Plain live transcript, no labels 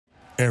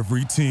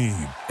Every team,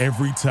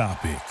 every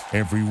topic,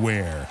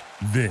 everywhere.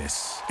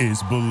 This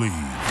is Believe.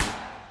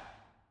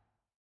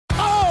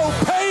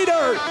 Oh, pay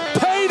dirt!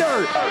 Pay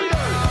dirt!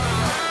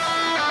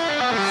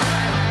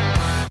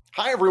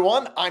 Hi,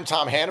 everyone. I'm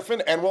Tom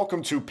Hannafin, and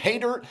welcome to Pay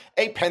Dirt,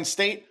 a Penn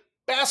State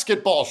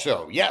basketball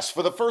show. Yes,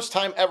 for the first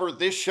time ever,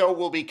 this show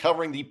will be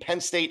covering the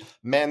Penn State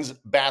men's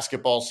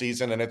basketball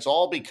season, and it's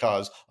all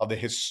because of the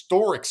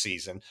historic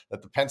season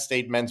that the Penn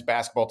State men's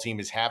basketball team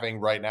is having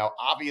right now.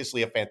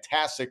 Obviously, a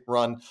fantastic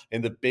run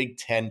in the Big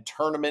Ten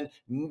tournament,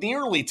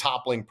 nearly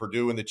toppling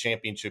Purdue in the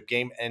championship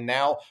game, and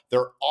now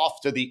they're off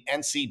to the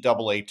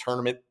NCAA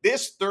tournament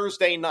this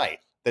Thursday night.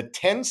 The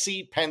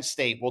 10-seed Penn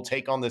State will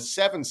take on the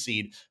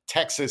 7-seed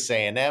Texas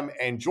A&M.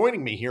 And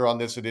joining me here on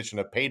this edition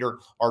of Pay Dirt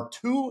are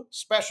two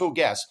special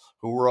guests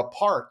who were a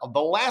part of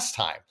the last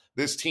time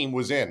this team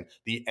was in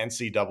the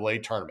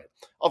NCAA tournament.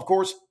 Of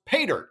course,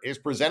 Pay Dirt is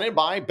presented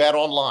by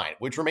BetOnline,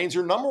 which remains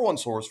your number one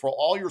source for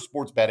all your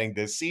sports betting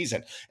this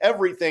season.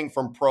 Everything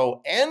from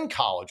pro and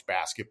college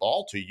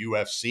basketball to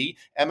UFC,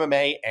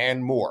 MMA,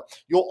 and more.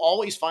 You'll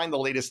always find the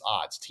latest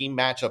odds, team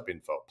matchup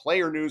info,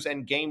 player news,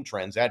 and game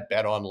trends at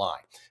BetOnline.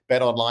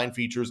 BetOnline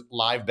features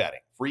live betting,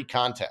 free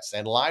contests,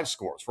 and live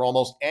scores for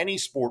almost any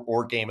sport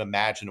or game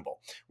imaginable.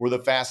 We're the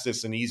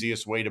fastest and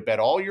easiest way to bet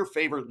all your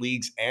favorite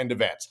leagues and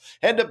events.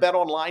 Head to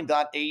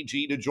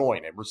betonline.ag to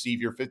join and receive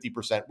your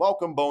 50%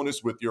 welcome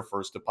bonus with your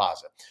first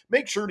deposit.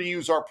 Make sure to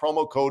use our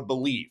promo code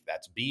BELIEVE,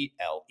 that's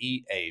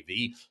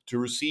BLEAV, to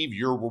receive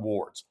your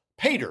rewards.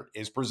 Pay Dirt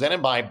is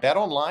presented by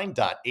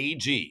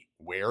betonline.ag,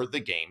 where the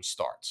game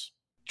starts.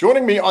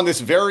 Joining me on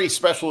this very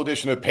special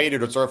edition of Pay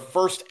Dirt, it's our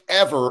first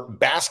ever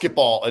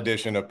basketball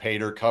edition of Pay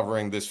Dirt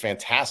covering this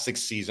fantastic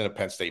season of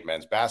Penn State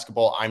men's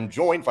basketball. I'm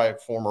joined by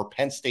former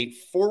Penn State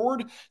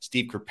forward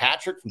Steve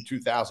Kirkpatrick from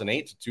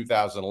 2008 to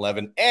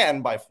 2011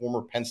 and by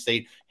former Penn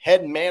State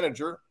head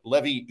manager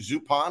Levi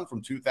Zupon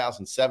from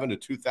 2007 to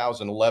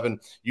 2011.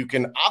 You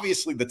can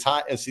obviously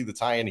see the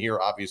tie-in here.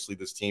 Obviously,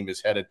 this team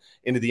is headed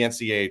into the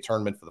NCAA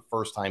tournament for the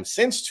first time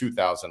since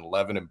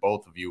 2011, and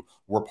both of you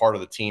were part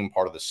of the team,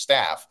 part of the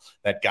staff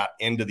that got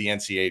into the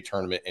NCAA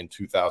tournament in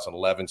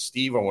 2011.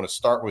 Steve, I want to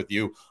start with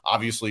you.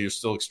 Obviously, you're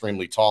still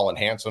extremely tall and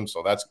handsome,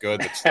 so that's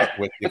good. That stuck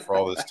with you for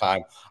all this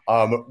time.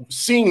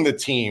 Seeing the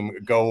team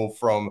go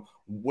from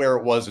where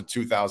it was in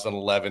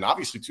 2011,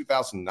 obviously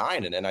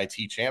 2009, an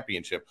NIT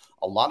championship,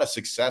 a lot of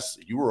success.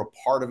 You were a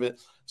part of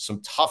it, some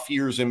tough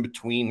years in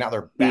between. Now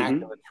they're back in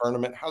the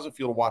tournament. How's it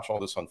feel to watch all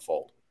this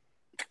unfold?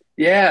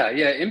 Yeah.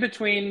 In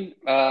between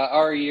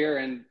our year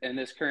and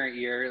this current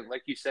year,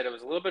 like you said, it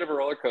was a little bit of a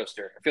roller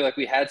coaster. I feel like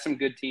we had some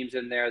good teams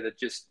in there that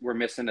just were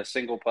missing a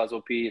single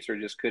puzzle piece or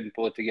just couldn't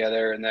pull it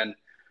together. And then,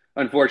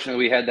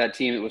 unfortunately, we had that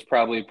team that was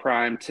probably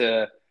primed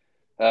to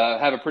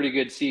have a pretty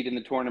good seed in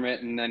the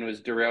tournament and then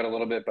was derailed a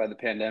little bit by the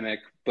pandemic.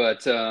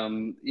 But,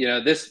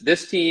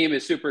 this team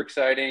is super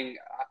exciting.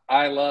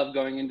 I love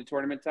going into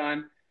tournament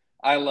time.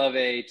 I love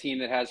a team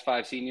that has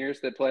 5 seniors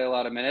that play a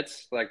lot of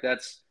minutes. Like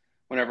that's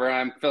whenever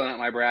I'm filling out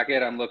my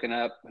bracket, I'm looking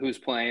up who's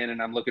playing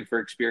and I'm looking for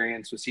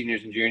experience with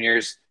seniors and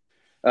juniors.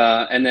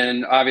 And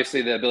then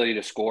obviously the ability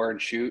to score and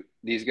shoot.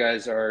 These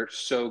guys are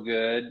so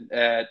good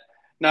at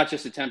not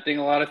just attempting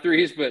a lot of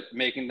threes, but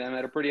making them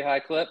at a pretty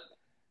high clip.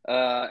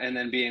 And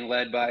then being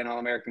led by an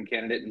All-American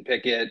candidate in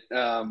Pickett.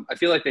 I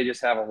feel like they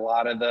just have a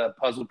lot of the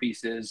puzzle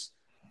pieces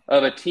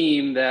of a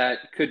team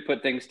that could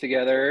put things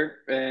together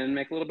and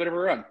make a little bit of a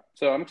run.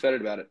 So I'm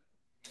excited about it.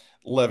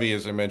 Levi,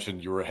 as I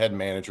mentioned, you were a head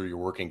manager. You're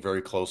working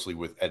very closely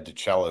with Ed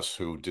DeChellis,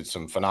 who did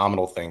some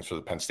phenomenal things for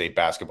the Penn State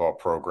basketball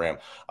program.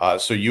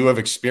 So you have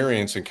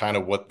experience in kind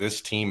of what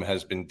this team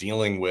has been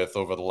dealing with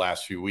over the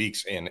last few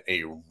weeks in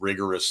a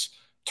rigorous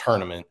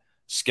tournament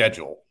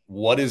schedule.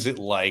 What is it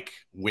like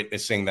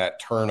witnessing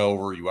that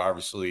turnover? You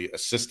obviously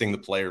assisting the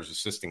players,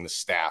 assisting the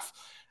staff.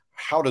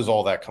 How does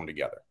all that come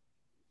together?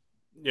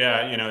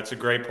 Yeah, it's a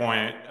great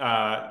point.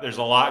 There's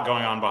a lot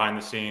going on behind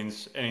the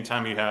scenes.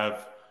 Anytime you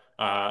have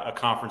a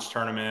conference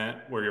tournament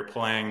where you're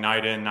playing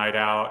night in, night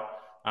out,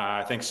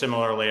 I think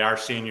similarly, our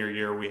senior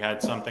year, we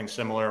had something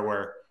similar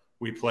where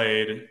we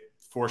played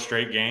 4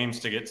 straight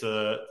games to get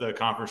to the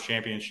conference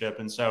championship.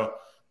 And so,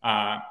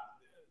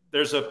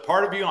 there's a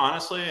part of you,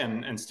 honestly,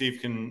 and Steve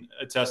can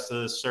attest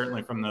to this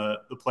certainly from the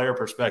player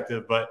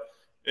perspective, but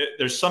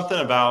there's something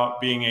about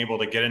being able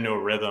to get into a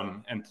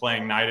rhythm and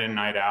playing night in,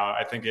 night out.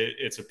 I think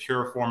it's a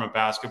pure form of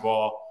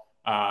basketball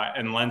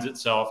and lends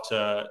itself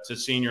to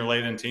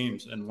senior-laden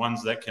teams and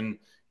ones that can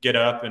get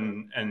up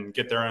and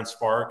get their own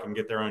spark and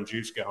get their own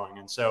juice going.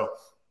 And so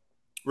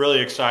really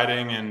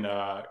exciting and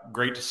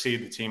great to see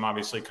the team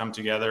obviously come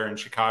together in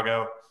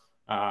Chicago.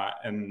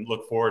 And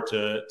look forward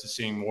to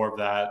seeing more of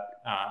that,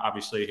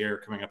 obviously, here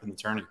coming up in the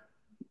tourney.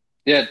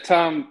 Yeah,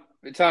 Tom,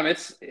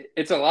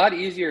 it's a lot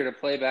easier to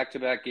play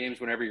back-to-back games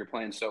whenever you're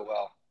playing so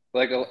well.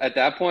 Like at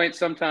that point,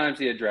 sometimes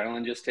the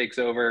adrenaline just takes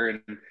over,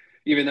 and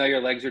even though your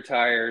legs are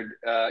tired,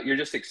 you're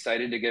just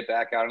excited to get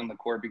back out on the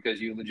court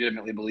because you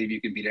legitimately believe you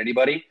can beat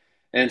anybody.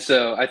 And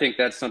so I think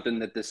that's something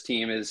that this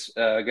team is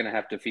going to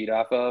have to feed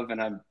off of,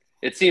 and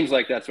it seems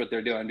like that's what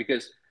they're doing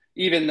because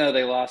even though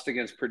they lost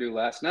against Purdue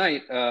last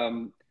night,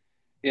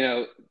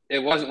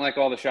 it wasn't like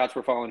all the shots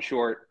were falling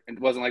short. It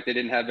wasn't like they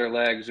didn't have their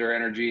legs or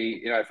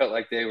energy. I felt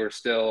like they were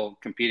still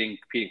competing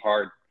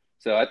hard.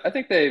 So I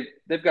think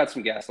they've got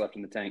some gas left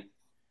in the tank.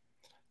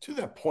 To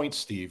that point,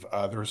 Steve,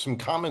 there were some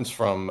comments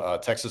from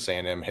Texas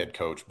A&M head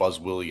coach Buzz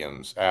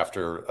Williams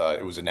after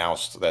it was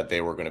announced that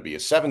they were going to be a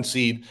 7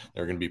 seed.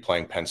 They were going to be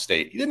playing Penn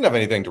State. He didn't have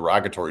anything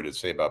derogatory to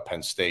say about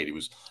Penn State. He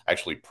was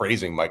actually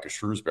praising Micah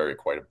Shrewsbury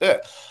quite a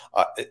bit.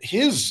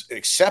 His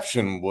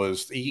exception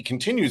was he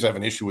continues to have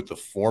an issue with the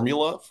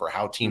formula for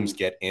how teams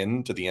get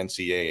into the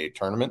NCAA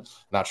tournament.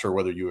 Not sure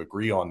whether you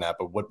agree on that,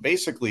 but what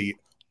basically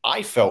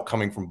I felt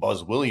coming from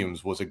Buzz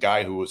Williams was a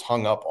guy who was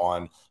hung up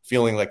on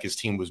feeling like his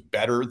team was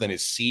better than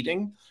his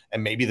seeding,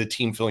 and maybe the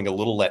team feeling a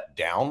little let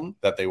down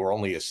that they were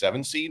only a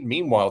 7 seed.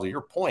 Meanwhile, to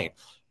your point,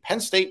 Penn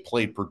State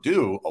played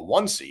Purdue, a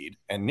 1 seed,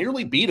 and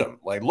nearly beat them.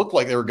 Like, looked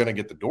like they were going to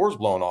get the doors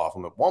blown off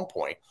them at one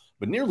point,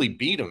 but nearly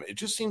beat them. It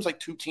just seems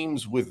like two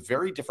teams with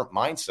very different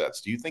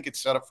mindsets. Do you think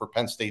it's set up for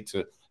Penn State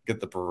to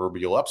get the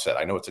proverbial upset?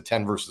 I know it's a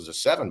 10 versus a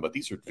 7, but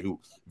these are two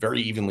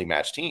very evenly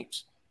matched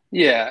teams.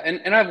 Yeah,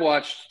 and I've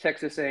watched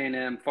Texas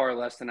A&M far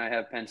less than I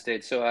have Penn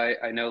State, so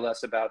I know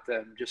less about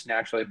them just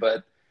naturally.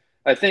 But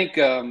I think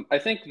the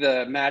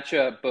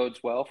matchup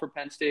bodes well for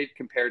Penn State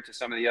compared to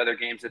some of the other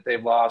games that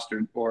they've lost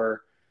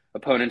or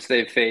opponents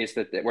they've faced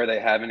where they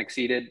haven't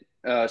exceeded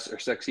or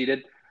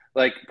succeeded.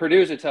 Like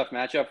Purdue is a tough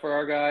matchup for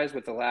our guys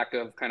with the lack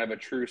of kind of a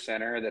true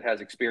center that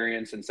has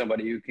experience and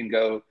somebody who can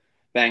go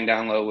bang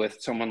down low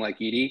with someone like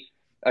Edey.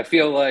 I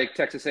feel like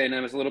Texas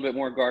A&M is a little bit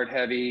more guard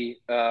heavy.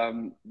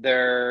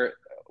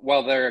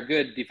 While they're a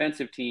good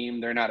defensive team,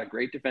 they're not a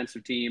great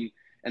defensive team,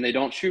 and they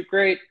don't shoot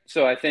great.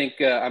 So I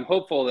think I'm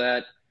hopeful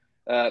that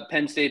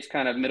Penn State's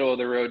kind of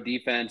middle-of-the-road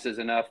defense is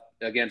enough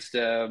against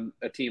a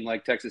team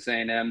like Texas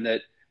A&M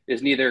that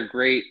is neither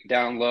great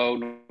down low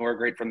nor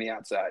great from the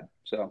outside.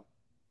 So,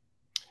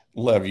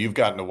 Lev, you've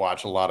gotten to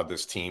watch a lot of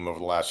this team over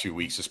the last few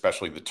weeks,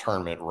 especially the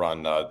tournament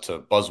run.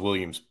 To Buzz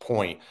Williams'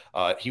 point,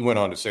 he went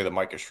on to say that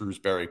Micah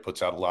Shrewsbury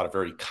puts out a lot of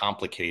very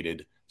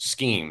complicated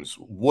schemes.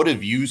 What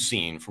have you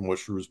seen from what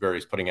Shrewsbury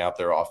is putting out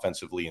there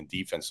offensively and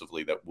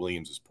defensively that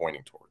Williams is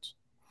pointing towards?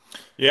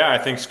 Yeah, I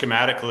think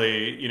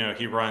schematically,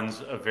 he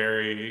runs a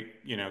very,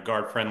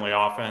 guard-friendly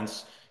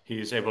offense.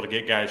 He's able to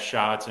get guys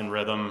shots and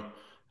rhythm.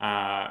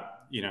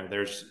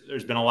 There's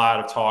been a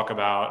lot of talk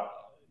about,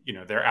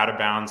 their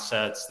out-of-bounds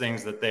sets,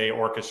 things that they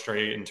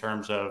orchestrate in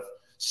terms of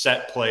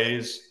set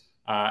plays,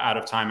 out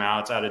of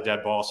timeouts, out of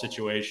dead ball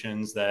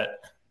situations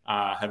that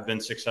have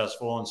been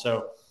successful. And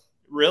so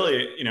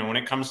really, when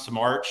it comes to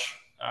March,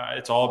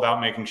 it's all about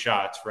making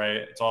shots, right?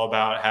 It's all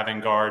about having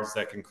guards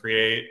that can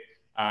create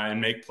and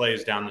make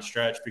plays down the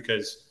stretch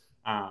because,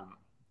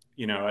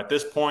 at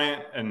this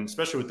point, and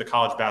especially with the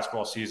college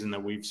basketball season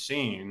that we've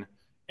seen,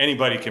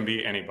 anybody can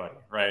beat anybody,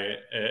 right?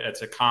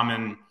 It's a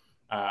common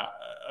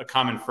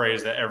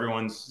phrase that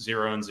everyone's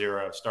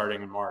 0-0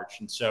 starting in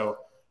March. And so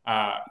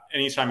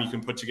anytime you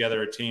can put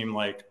together a team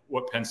like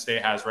what Penn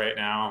State has right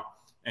now,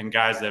 and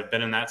guys that have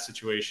been in that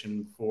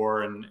situation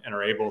before and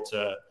are able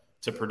to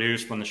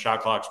produce when the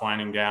shot clock's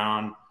winding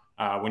down,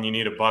 when you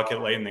need a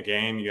bucket late in the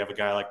game, you have a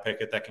guy like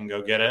Pickett that can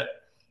go get it.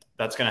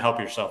 That's going to help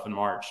yourself in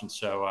March. And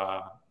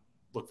so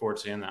look forward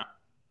to seeing that.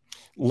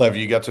 Lev,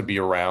 you got to be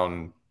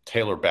around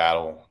Taylor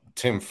Battle,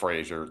 Tim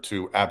Frazier,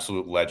 two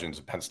absolute legends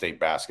of Penn State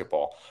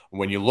basketball.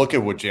 When you look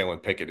at what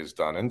Jalen Pickett has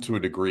done, and to a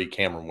degree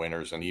Cameron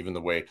Winters, and even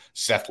the way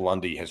Seth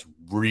Lundy has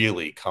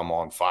really come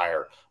on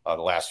fire the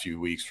last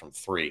few weeks from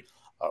three,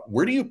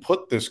 where do you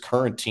put this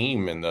current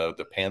team in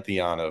the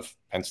pantheon of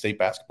Penn State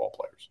basketball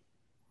players?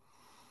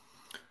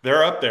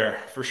 They're up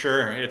there for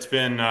sure. It's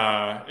been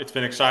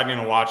exciting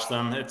to watch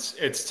them.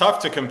 It's tough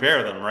to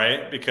compare them,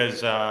 right?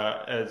 Because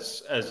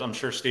as I'm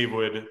sure Steve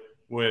would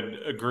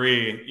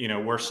agree,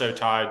 we're so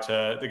tied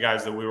to the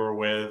guys that we were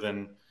with,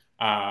 and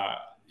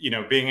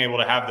being able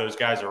to have those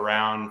guys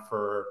around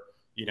for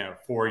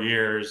 4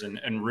 years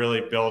and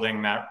really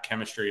building that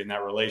chemistry and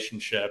that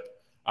relationship.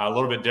 A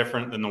little bit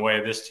different than the way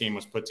this team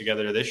was put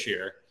together this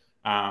year.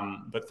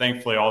 But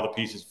thankfully, all the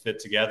pieces fit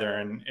together.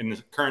 And in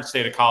the current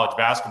state of college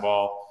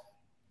basketball,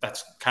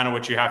 that's kind of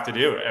what you have to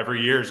do.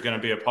 Every year is going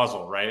to be a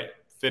puzzle, right?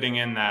 Fitting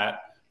in that,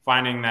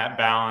 finding that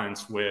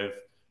balance with,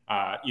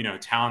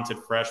 talented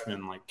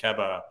freshmen like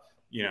Keba,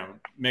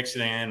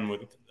 mixing in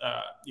with,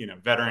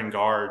 veteran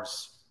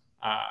guards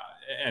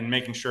and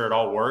making sure it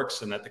all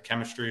works and that the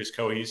chemistry is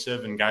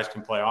cohesive and guys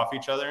can play off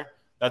each other.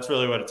 That's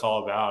really what it's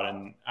all about.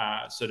 And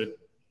so to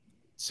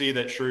see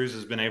that Shrews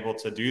has been able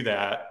to do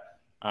that,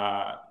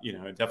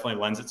 it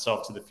definitely lends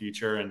itself to the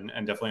future and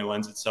definitely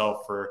lends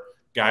itself for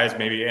guys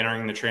maybe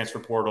entering the transfer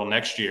portal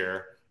next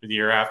year or the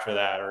year after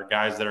that, or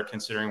guys that are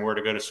considering where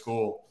to go to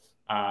school.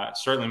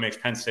 Certainly makes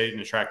Penn State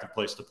an attractive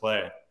place to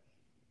play.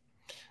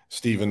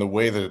 Steve, in the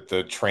way that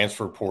the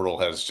transfer portal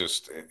has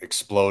just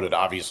exploded,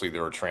 obviously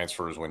there were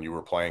transfers when you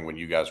were playing, when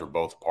you guys were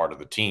both part of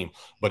the team,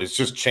 but it's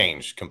just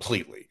changed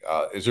completely.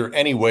 Is there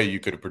any way you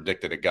could have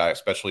predicted a guy,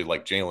 especially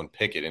like Jalen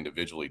Pickett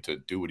individually, to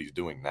do what he's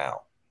doing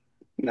now?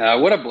 No,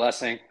 what a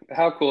blessing.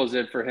 How cool is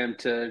it for him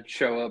to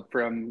show up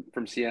from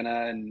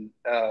Siena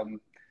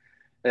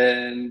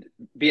and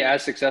be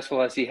as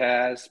successful as he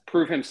has,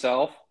 prove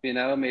himself,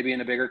 maybe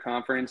in a bigger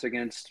conference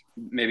against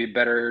maybe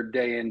better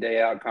day in,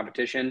 day out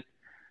competition.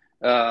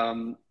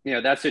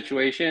 That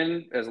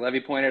situation, as Levy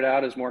pointed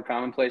out, is more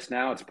commonplace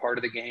now. It's part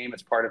of the game.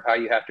 It's part of how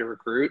you have to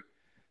recruit.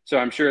 So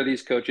I'm sure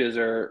these coaches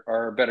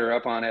are better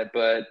up on it,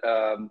 but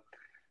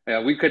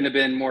we couldn't have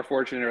been more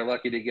fortunate or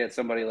lucky to get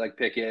somebody like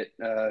Pickett,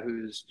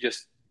 who's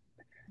just,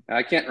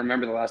 I can't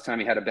remember the last time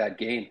he had a bad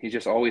game. He's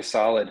just always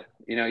solid.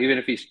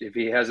 Even if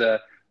he has a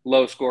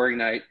low scoring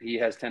night, he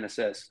has 10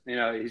 assists.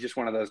 He's just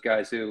one of those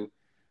guys who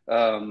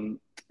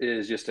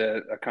is just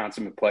a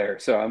consummate player.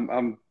 So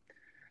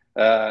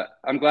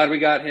I'm glad we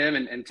got him,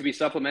 and to be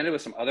supplemented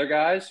with some other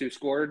guys who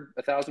scored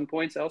 1,000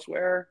 points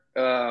elsewhere.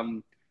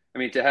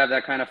 To have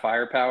that kind of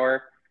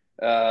firepower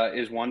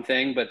is one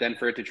thing, but then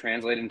for it to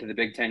translate into the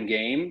Big Ten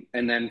game,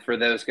 and then for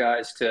those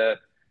guys to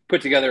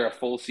put together a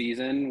full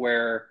season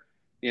where,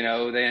 they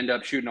end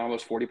up shooting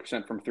almost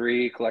 40% from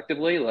three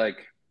collectively.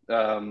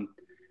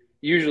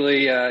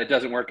 Usually it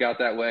doesn't work out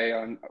that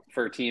way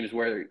for teams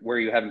where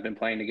you haven't been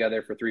playing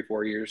together for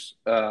 3-4 years.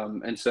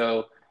 And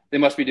so they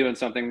must be doing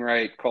something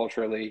right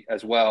culturally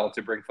as well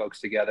to bring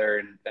folks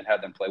together and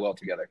have them play well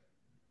together.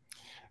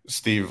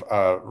 Steve,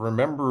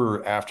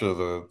 remember after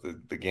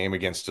the game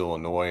against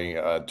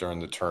Illinois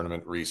during the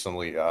tournament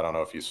recently, I don't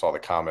know if you saw the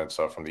comments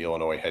from the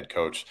Illinois head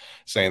coach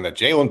saying that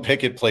Jalen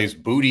Pickett plays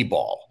booty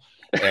ball.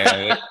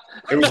 And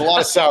it was a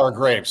lot of sour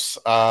grapes.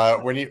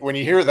 When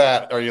you hear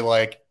that, are you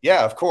like,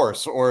 yeah, of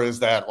course? Or is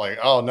that like,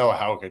 oh, no,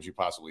 how could you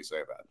possibly say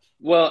that?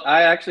 Well,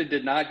 I actually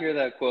did not hear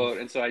that quote,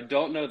 and so I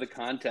don't know the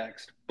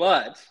context.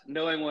 But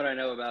knowing what I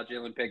know about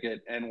Jalen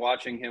Pickett and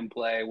watching him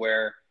play,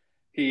 where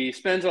he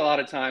spends a lot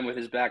of time with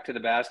his back to the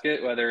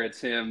basket, whether it's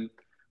him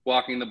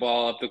walking the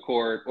ball up the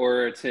court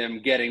or it's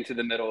him getting to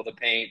the middle of the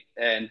paint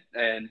and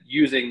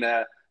using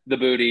the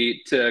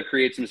booty to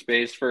create some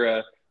space for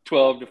a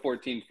 12 to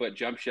 14 foot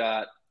jump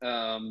shot.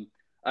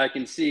 I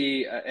can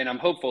see, and I'm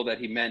hopeful that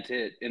he meant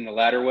it in the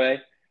latter way,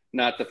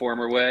 not the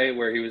former way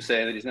where he was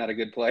saying that he's not a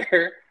good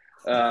player.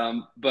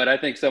 But I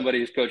think somebody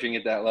who's coaching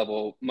at that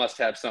level must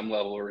have some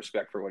level of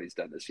respect for what he's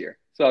done this year.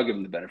 So I'll give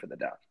him the benefit of the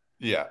doubt.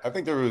 Yeah, I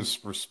think there was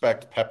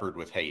respect peppered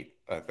with hate.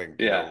 I think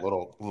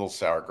little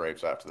sour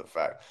grapes after the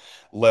fact.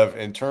 Lev,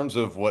 in terms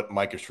of what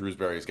Micah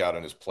Shrewsbury's got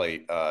on his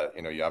plate,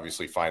 you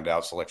obviously find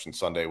out Selection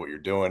Sunday what you're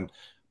doing.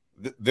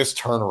 This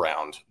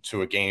turnaround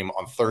to a game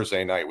on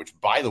Thursday night, which,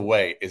 by the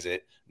way, is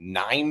at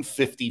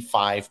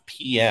 9:55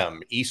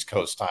 p.m. East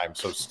Coast time.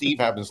 So Steve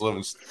happens to live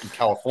in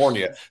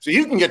California, so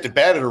you can get to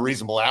bed at a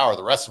reasonable hour.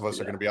 The rest of us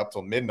are going to be up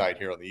till midnight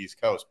here on the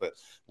East Coast. But,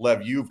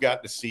 Lev, you've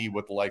got to see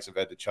what the likes of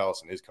Ed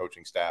DeChellis and his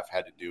coaching staff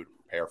had to do to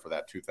prepare for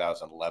that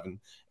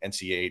 2011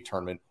 NCAA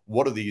tournament.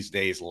 What are these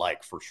days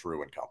like for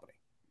Shrew and company?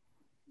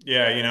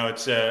 Yeah,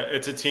 it's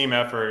a team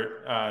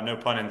effort, no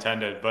pun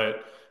intended,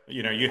 but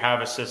you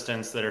have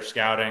assistants that are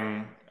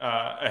scouting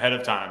ahead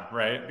of time,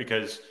 right?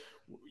 Because,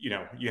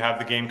 you have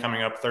the game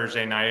coming up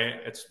Thursday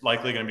night. It's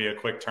likely going to be a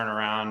quick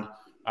turnaround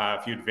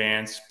if you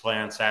advance, play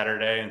on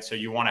Saturday. And so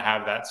you want to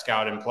have that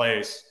scout in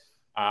place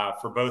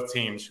for both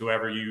teams,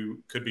 whoever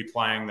you could be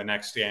playing the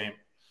next game.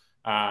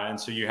 And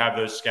so you have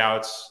those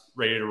scouts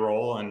ready to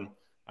roll, and,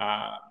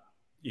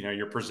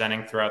 you're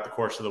presenting throughout the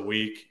course of the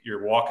week.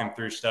 You're walking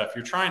through stuff.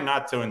 You're trying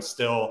not to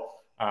instill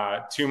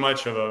too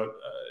much of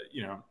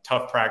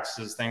tough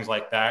practices, things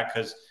like that.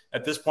 Because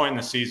at this point in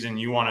the season,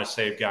 you want to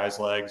save guys'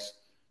 legs.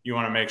 You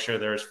want to make sure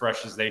they're as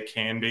fresh as they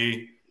can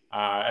be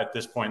at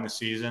this point in the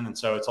season. And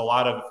so it's a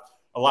lot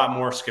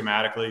more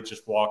schematically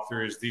just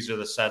walkthroughs. These are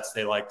the sets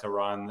they like to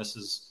run. This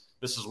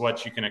is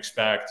what you can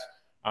expect.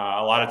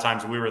 A lot of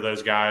times we were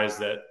those guys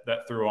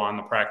that threw on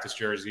the practice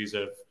jerseys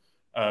of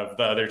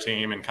the other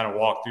team and kind of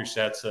walked through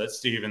sets so that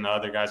Steve and the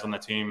other guys on the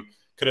team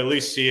could at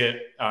least see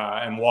it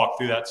and walk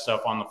through that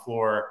stuff on the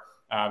floor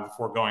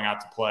before going out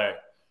to play.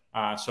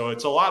 So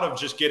it's a lot of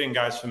just getting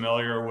guys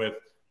familiar with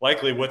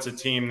likely what's a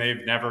team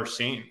they've never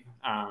seen.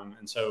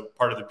 And so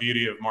part of the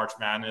beauty of March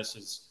Madness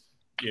is,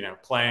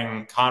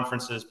 playing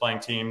conferences, playing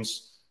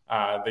teams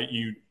that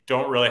you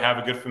don't really have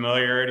a good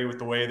familiarity with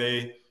the way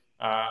they,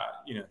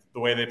 the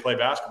way they play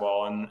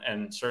basketball,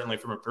 and certainly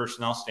from a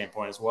personnel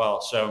standpoint as well.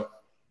 So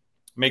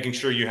making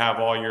sure you have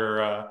all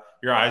your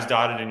I's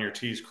dotted and your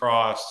T's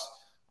crossed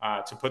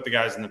to put the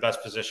guys in the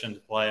best position to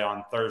play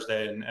on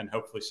Thursday and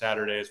hopefully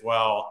Saturday as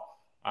well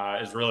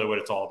is really what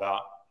it's all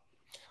about.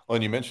 Well,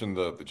 and you mentioned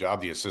the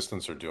job the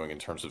assistants are doing in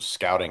terms of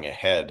scouting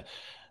ahead,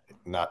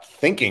 not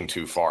thinking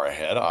too far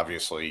ahead.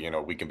 Obviously,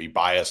 we can be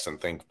biased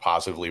and think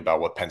positively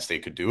about what Penn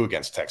State could do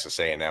against Texas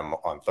A&M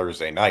on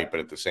Thursday night. But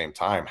at the same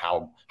time,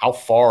 how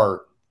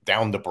far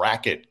down the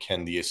bracket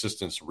can the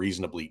assistants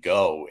reasonably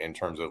go in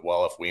terms of,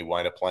 well, if we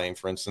wind up playing,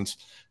 for instance,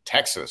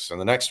 Texas in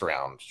the next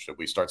round, should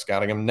we start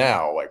scouting them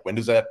now? Like, when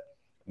does that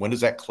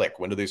click?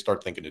 When do they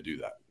start thinking to do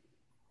that?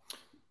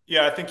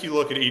 Yeah, I think you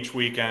look at each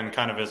weekend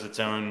kind of as its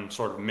own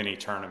sort of mini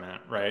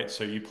tournament, right?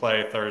 So you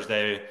play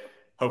Thursday,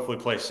 hopefully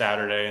play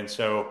Saturday. And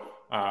so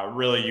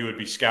really you would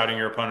be scouting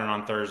your opponent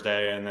on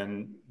Thursday and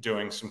then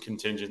doing some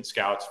contingent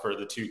scouts for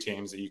the two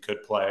teams that you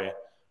could play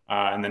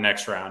in the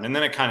next round. And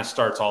then it kind of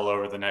starts all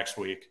over the next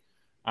week.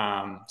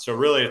 So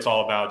really it's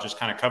all about just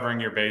kind of covering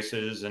your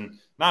bases and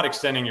not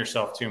extending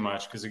yourself too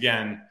much. Because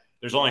again,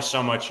 there's only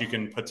so much you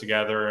can put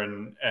together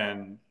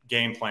and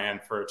game plan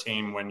for a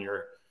team when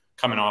you're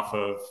coming off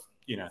of,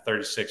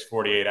 36,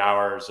 48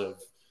 hours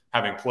of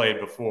having played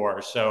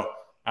before. So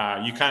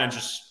you kind of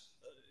just,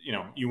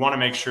 you want to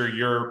make sure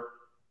you're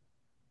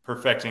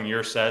perfecting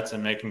your sets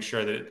and making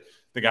sure that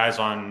the guys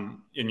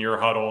in your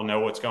huddle know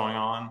what's going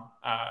on.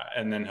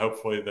 And then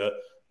hopefully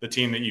the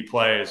team that you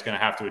play is going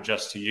to have to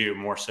adjust to you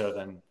more so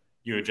than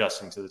you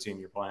adjusting to the team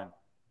you're playing.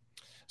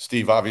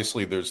 Steve,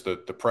 obviously there's the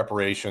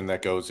preparation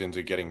that goes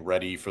into getting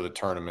ready for the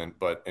tournament,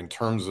 but in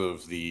terms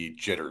of the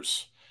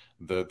jitters,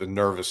 the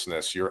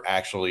nervousness, you're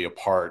actually a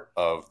part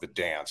of the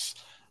dance.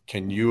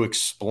 Can you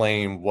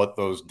explain what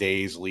those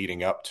days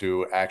leading up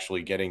to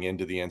actually getting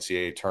into the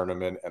NCAA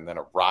tournament and then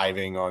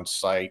arriving on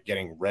site,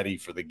 getting ready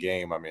for the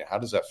game? I mean, how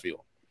does that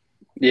feel?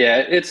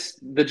 Yeah,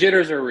 the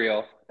jitters are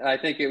real. I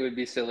think it would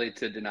be silly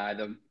to deny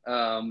them.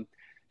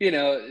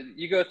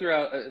 You go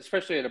throughout,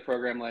 especially at a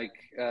program like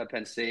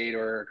Penn State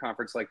or a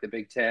conference like the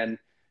Big Ten,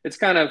 it's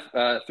kind of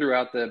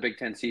throughout the Big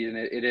Ten season,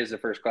 it is a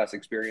first-class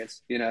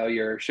experience.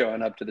 You're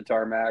showing up to the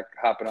tarmac,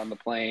 hopping on the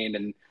plane,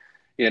 and,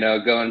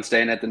 going and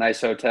staying at the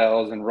nice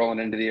hotels and rolling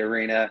into the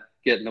arena,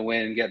 getting the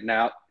win, getting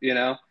out,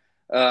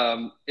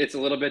 It's a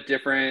little bit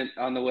different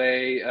on the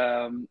way,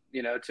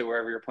 to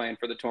wherever you're playing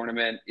for the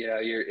tournament.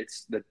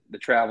 It's the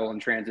travel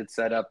and transit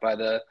set up by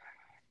the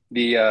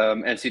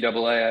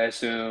NCAA, I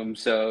assume.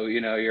 So,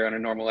 you're on a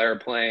normal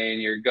airplane,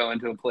 you're going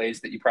to a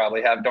place that you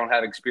probably don't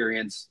have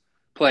experience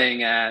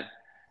playing at.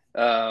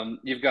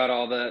 You've got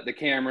all the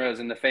cameras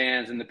and the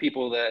fans and the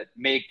people that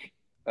make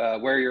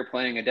where you're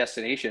playing a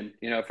destination,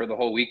 for the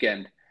whole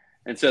weekend.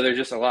 And so there's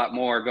just a lot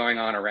more going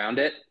on around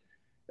it.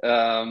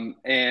 And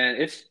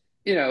it's,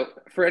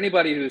 for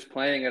anybody who's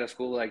playing at a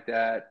school like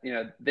that,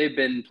 they've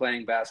been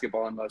playing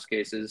basketball in most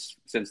cases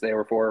since they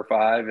were 4 or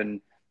 5,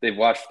 and they've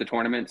watched the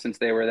tournament since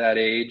they were that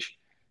age.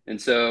 And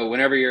so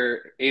whenever you're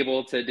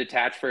able to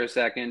detach for a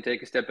second,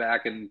 take a step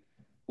back and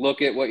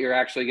look at what you're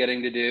actually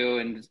getting to do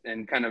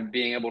and kind of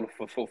being able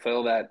to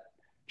fulfill that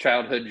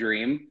childhood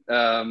dream.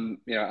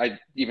 I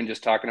even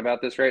just talking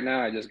about this right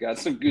now, I just got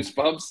some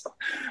goosebumps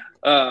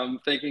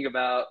thinking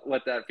about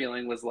what that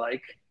feeling was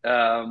like.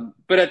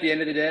 But at the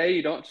end of the day,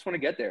 you don't just want to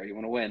get there. You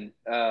want to win.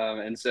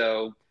 And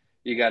so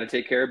you got to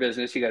take care of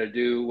business. You got to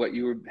do what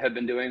you have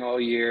been doing all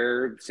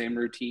year, same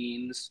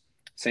routines,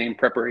 same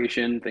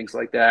preparation, things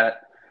like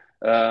that.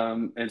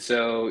 And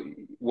so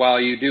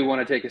while you do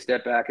want to take a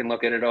step back and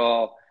look at it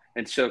all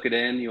and soak it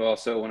in, you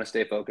also want to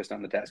stay focused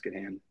on the task at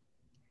hand.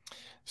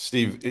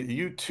 Steve,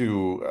 you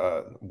two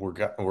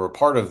were a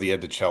part of the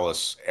Ed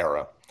DeChellis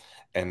era,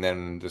 and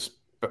then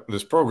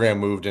this program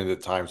moved into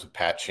the times of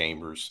Pat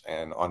Chambers,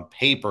 and on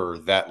paper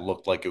that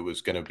looked like it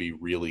was going to be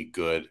really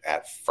good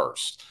at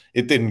first.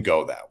 It didn't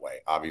go that way.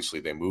 Obviously,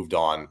 they moved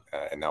on,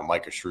 and now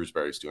Micah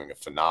Shrewsbury is doing a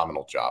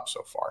phenomenal job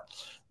so far.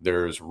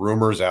 There's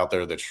rumors out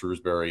there that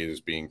Shrewsbury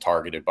is being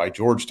targeted by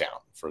Georgetown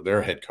for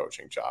their head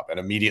coaching job, and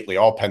immediately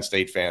all Penn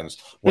State fans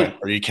went,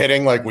 "Are you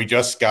kidding? Like, we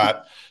just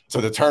got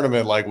to the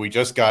tournament, like we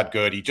just got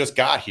good. He just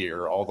got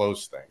here," all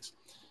those things.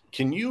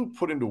 Can you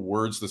put into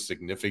words the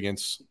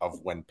significance of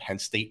when Penn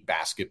State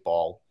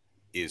basketball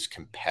is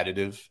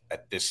competitive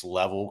at this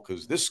level?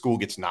 Because this school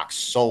gets knocked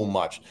so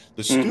much.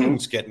 The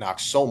students get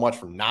knocked so much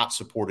for not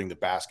supporting the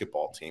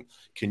basketball team.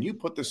 Can you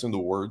put this into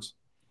words?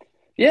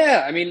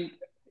 Yeah, I mean,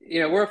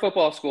 we're a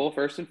football school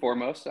first and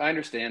foremost. I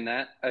understand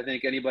that. I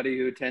think anybody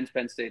who attends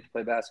Penn State to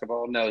play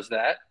basketball knows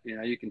that.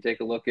 You can take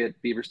a look at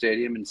Beaver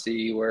Stadium and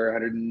see where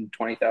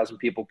 120,000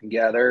 people can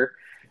gather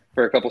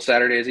for a couple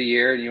Saturdays a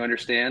year, and you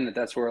understand that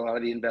that's where a lot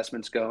of the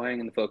investment's going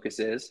and the focus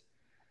is.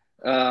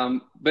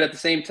 But at the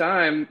same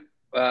time,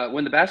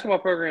 when the basketball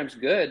program's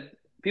good,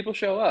 people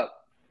show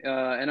up.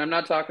 And I'm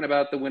not talking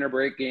about the winter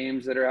break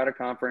games that are out of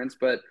conference,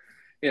 but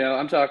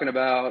I'm talking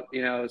about,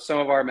 some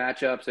of our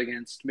matchups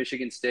against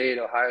Michigan State,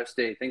 Ohio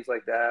State, things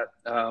like that.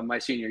 My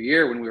senior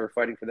year when we were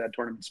fighting for that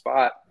tournament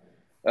spot,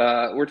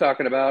 we're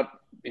talking about,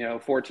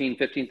 14,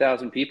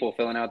 15,000 people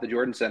filling out the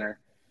Jordan Center.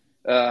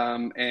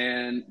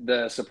 And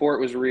the support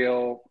was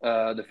real.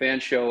 The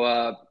fans show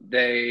up.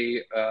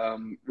 They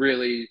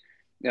really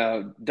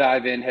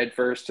dive in head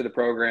first to the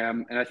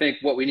program. And I think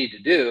what we need to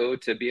do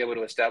to be able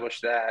to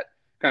establish that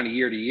kind of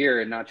year to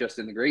year and not just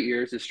in the great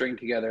years is string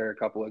together a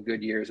couple of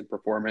good years of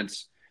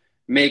performance,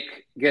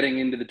 make getting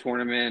into the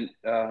tournament,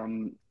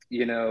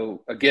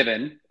 a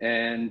given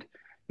and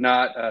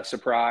not a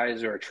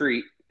surprise or a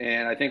treat.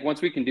 And I think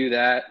once we can do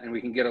that and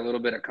we can get a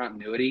little bit of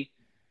continuity,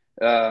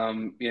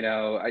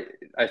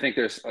 I think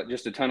there's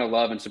just a ton of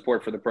love and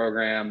support for the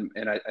program,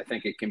 and I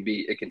think it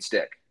can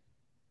stick.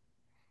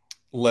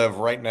 Lev,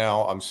 right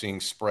now I'm seeing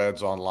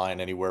spreads online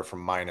anywhere from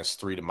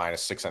 -3 to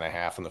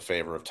 -6.5 in the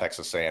favor of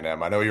Texas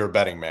A&M. I know you're a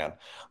betting man.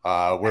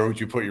 Where would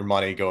you put your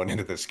money going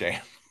into this game?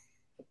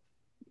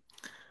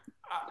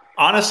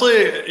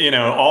 Honestly,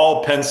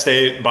 all Penn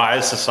State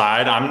bias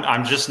aside,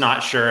 I'm just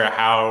not sure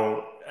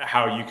how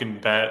you can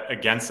bet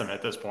against them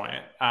at this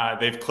point.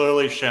 They've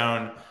clearly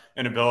shown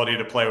an ability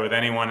to play with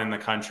anyone in the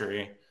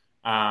country.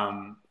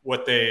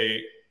 What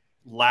they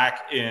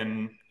lack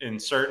in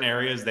certain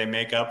areas, they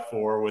make up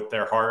for with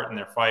their heart and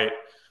their fight.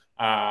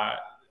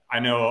 I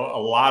know a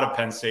lot of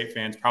Penn State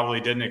fans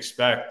probably didn't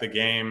expect the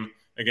game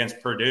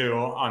against Purdue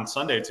on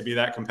Sunday to be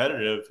that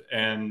competitive,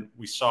 and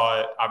we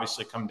saw it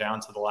obviously come down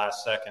to the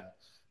last second.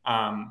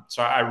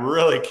 So I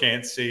really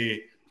can't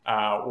see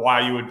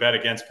why you would bet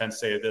against Penn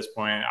State at this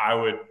point. I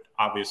would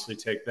obviously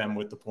take them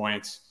with the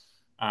points.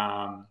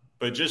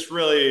 But just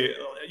really,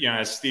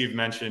 as Steve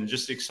mentioned,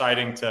 just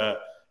exciting to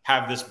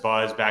have this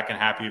buzz back in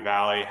Happy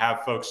Valley,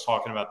 have folks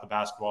talking about the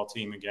basketball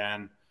team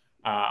again.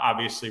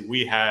 Obviously,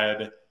 we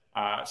had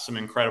some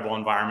incredible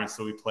environments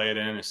that we played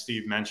in, as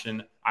Steve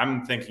mentioned.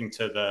 I'm thinking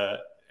to the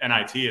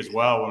NIT as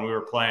well when we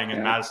were playing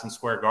in Madison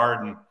Square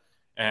Garden,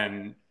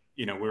 and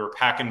we were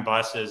packing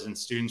buses and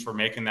students were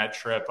making that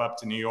trip up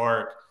to New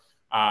York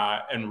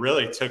and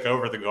really took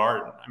over the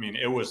Garden. I mean,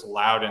 it was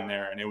loud in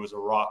there, and it was a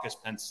raucous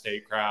Penn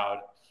State crowd.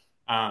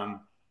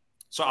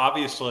 So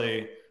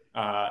obviously,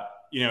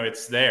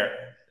 it's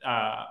there.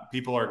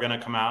 People are going to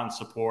come out and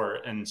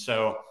support, and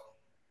so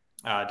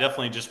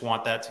definitely just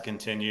want that to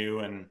continue.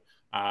 And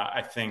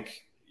I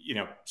think,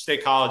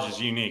 State College is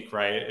unique,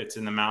 right? It's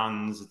in the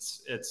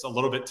mountains. It's a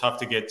little bit tough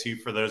to get to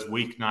for those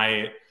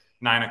weeknight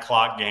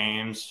 9:00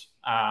 games,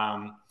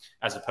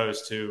 as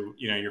opposed to,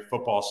 your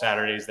football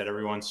Saturdays that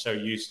everyone's so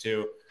used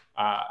to.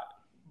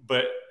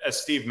 But as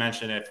Steve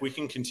mentioned, if we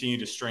can continue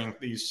to string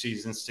these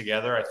seasons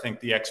together, I think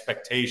the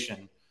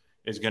expectation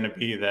is going to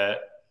be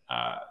that,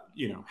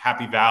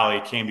 Happy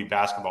Valley can be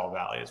Basketball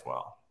Valley as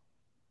well.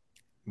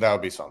 That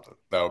would be something.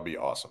 That would be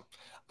awesome.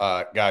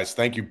 Guys,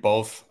 thank you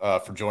both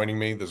for joining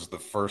me. This is the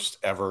first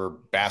ever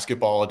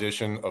basketball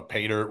edition of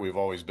Pay Dirt. We've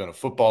always been a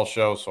football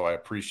show, so I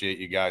appreciate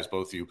you guys,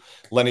 both of you,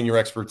 lending your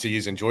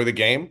expertise. Enjoy the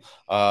game.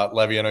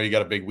 Levy, I know you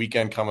got a big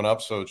weekend coming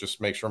up, so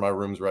just make sure my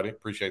room's ready.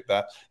 Appreciate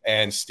that.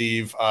 And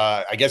Steve,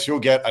 I guess you'll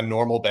get a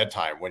normal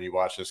bedtime when you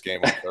watch this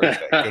game on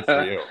Thursday. Good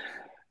for you.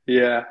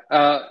 Yeah.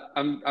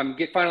 I'm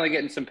finally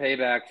getting some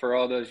payback for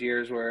all those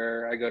years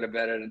where I go to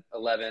bed at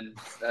 11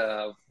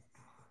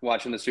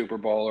 watching the Super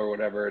Bowl or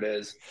whatever it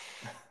is.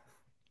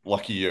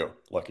 Lucky you.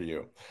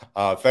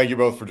 Thank you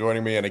both for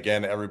joining me. And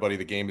again, everybody,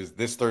 the game is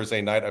this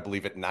Thursday night, I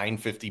believe at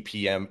 9:50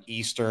 p.m.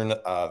 Eastern,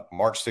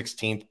 March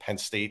 16th, Penn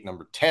State,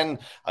 number 10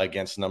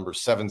 against number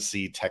 7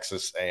 seed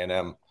Texas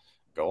A&M.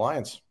 Go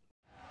Lions.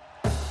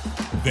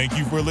 Thank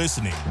you for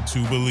listening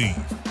to Believe.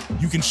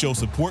 You can show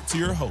support to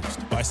your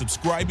host by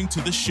subscribing to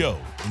the show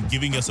and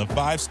giving us a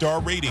 5-star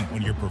rating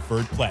on your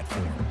preferred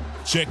platform.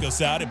 Check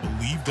us out at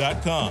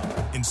Believe.com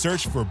and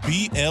search for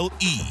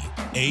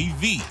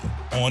BLEAV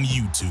on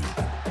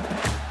YouTube.